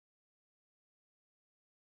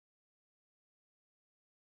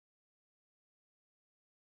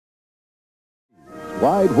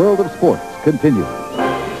wide world of sports continues.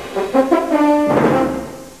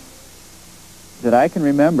 That I can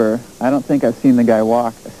remember, I don't think I've seen the guy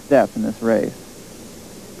walk a step in this race.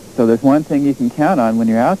 So there's one thing you can count on when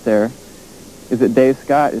you're out there, is that Dave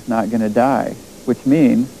Scott is not going to die, which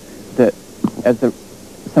means that as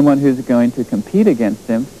someone who's going to compete against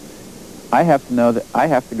him, I have to know that I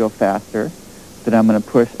have to go faster, that I'm going to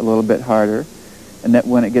push a little bit harder, and that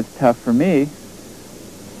when it gets tough for me,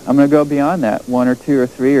 I'm going to go beyond that 1 or 2 or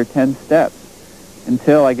 3 or 10 steps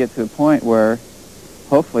until I get to a point where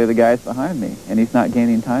hopefully the guy's behind me and he's not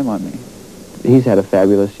gaining time on me. He's had a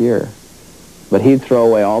fabulous year, but he'd throw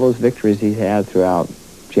away all those victories he's had throughout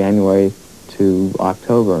January to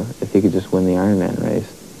October if he could just win the Ironman race.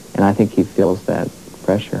 And I think he feels that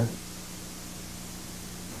pressure.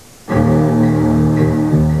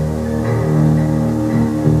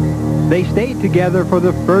 They stayed together for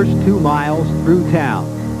the first 2 miles through town,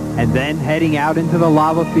 and then heading out into the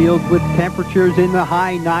lava fields with temperatures in the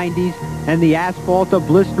high 90s and the asphalt a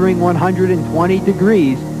blistering 120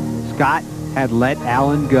 degrees, Scott had let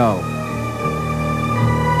Alan go.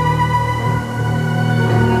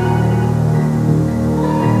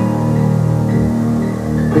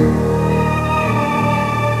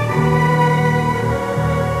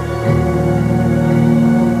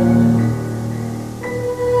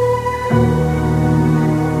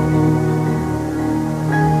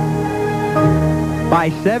 By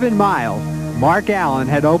 7 miles, Mark Allen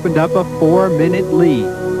had opened up a 4-minute lead.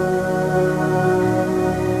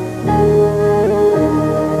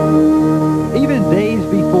 Even days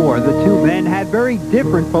before, the two men had very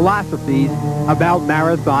different philosophies about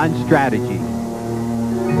marathon strategy.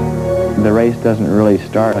 The race doesn't really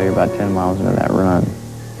start until you're about 10 miles into that run.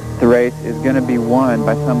 The race is going to be won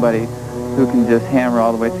by somebody who can just hammer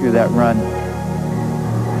all the way through that run.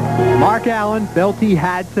 Mark Allen felt he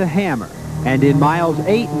had to hammer, and in miles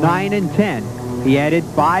 8, 9, and 10, he added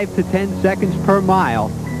 5 to 10 seconds per mile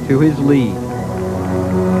to his lead.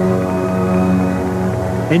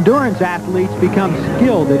 Endurance athletes become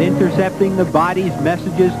skilled at intercepting the body's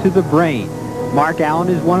messages to the brain. Mark Allen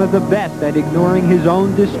is one of the best at ignoring his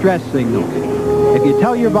own distress signals. If you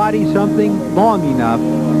tell your body something long enough,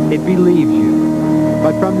 it believes you.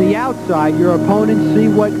 But from the outside, your opponents see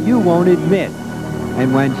what you won't admit.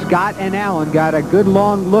 And when Scott and Allen got a good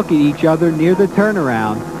long look at each other near the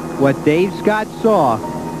turnaround, what Dave Scott saw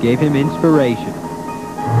gave him inspiration.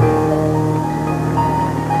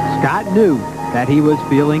 Scott knew that he was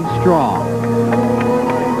feeling strong,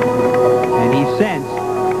 and he sensed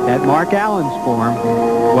that Mark Allen's form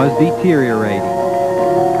was deteriorating.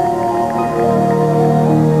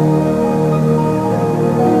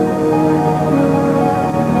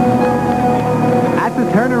 At the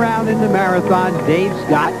turnaround in the marathon, Dave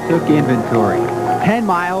Scott took inventory. 10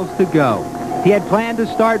 miles to go. He had planned to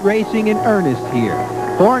start racing in earnest here.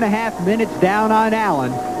 4.5 minutes down on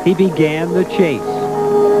Allen, he began the chase.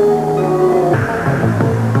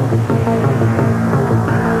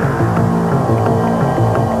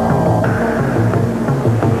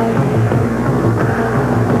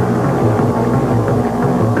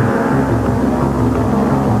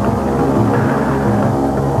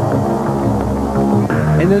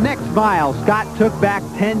 In the next mile, Scott took back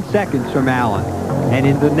 10 seconds from Allen, and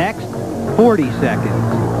in the next, 40 seconds.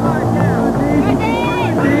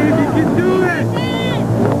 Dave, you can do it!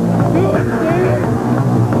 Do it, Dave!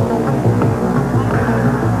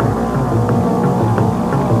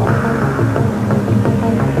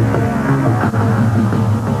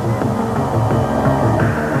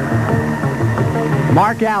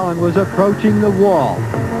 Mark Allen was approaching the wall,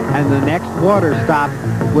 and the next water stop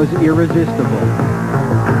was irresistible.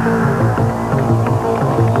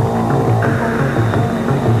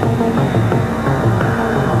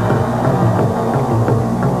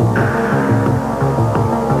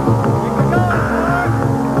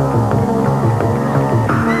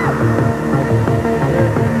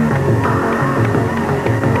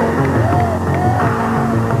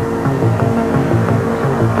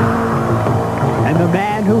 And the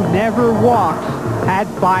man who never walks had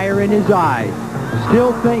fire in his eyes,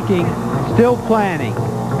 still thinking, still planning. Come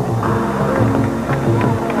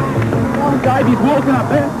on, Dave, he's walking up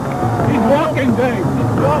there. He's walking, Dave.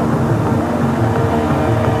 Let's go.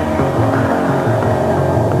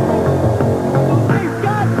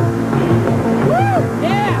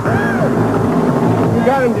 You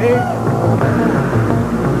got him, Dave.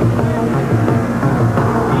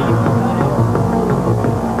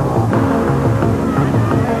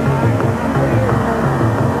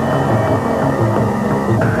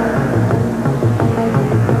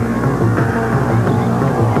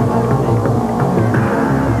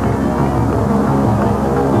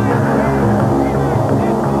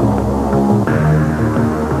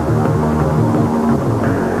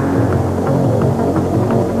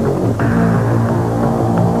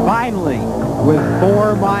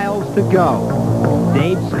 4 miles to go.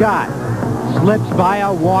 Dave Scott slips by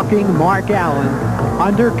a walking Mark Allen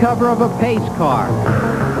under cover of a pace car.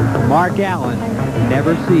 Mark Allen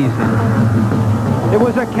never sees him. It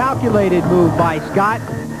was a calculated move by Scott,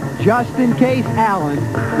 just in case Allen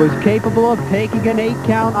was capable of taking an 8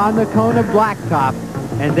 count on the Kona blacktop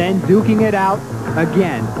and then duking it out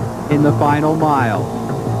again in the final mile.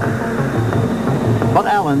 But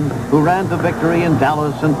Allen, who ran to victory in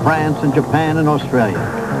Dallas and France and Japan and Australia,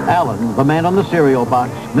 Allen, the man on the cereal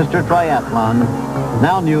box, Mr. Triathlon,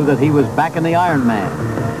 now knew that he was back in the Ironman,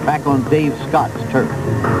 back on Dave Scott's turf.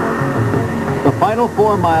 The final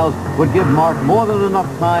 4 miles would give Mark more than enough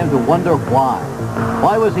time to wonder why.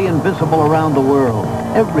 Why was he invincible around the world,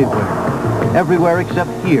 everywhere, everywhere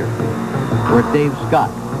except here, where Dave Scott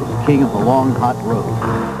was king of the long, hot road.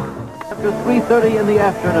 After 3:30 in the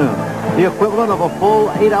afternoon, the equivalent of a full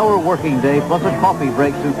 8-hour working day plus a coffee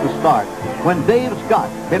break since the start, when Dave Scott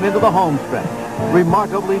came into the home stretch,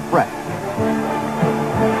 remarkably fresh.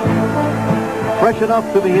 Fresh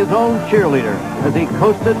enough to be his own cheerleader as he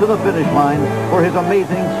coasted to the finish line for his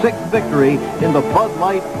amazing 6th victory in the Bud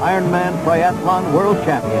Light Ironman Triathlon World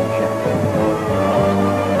Championship.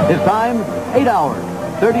 His time, 8 hours,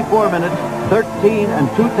 34 minutes, 13 and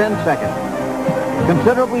 2/10 seconds.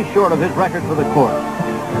 Considerably short of his record for the course,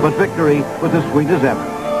 but victory was as sweet as ever.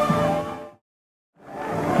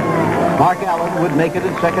 Mark Allen would make it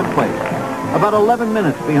in second place, about 11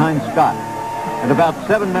 minutes behind Scott, and about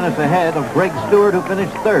 7 minutes ahead of Greg Stewart, who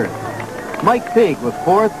finished third. Mike Teague was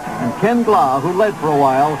fourth, and Ken Glah, who led for a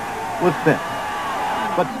while, was fifth.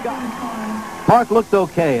 But Scott... Mark looked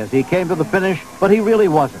okay as he came to the finish, but he really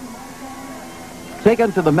wasn't.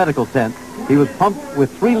 Taken to the medical tent, he was pumped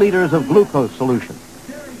with 3 liters of glucose solution.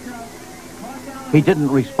 He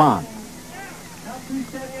didn't respond.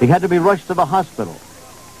 He had to be rushed to the hospital,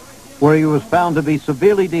 where he was found to be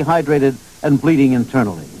severely dehydrated and bleeding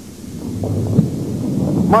internally.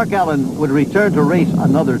 Mark Allen would return to race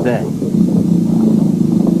another day.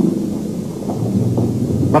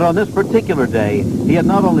 But on this particular day, he had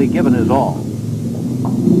not only given his all,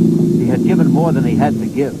 he had given more than he had to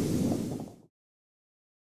give.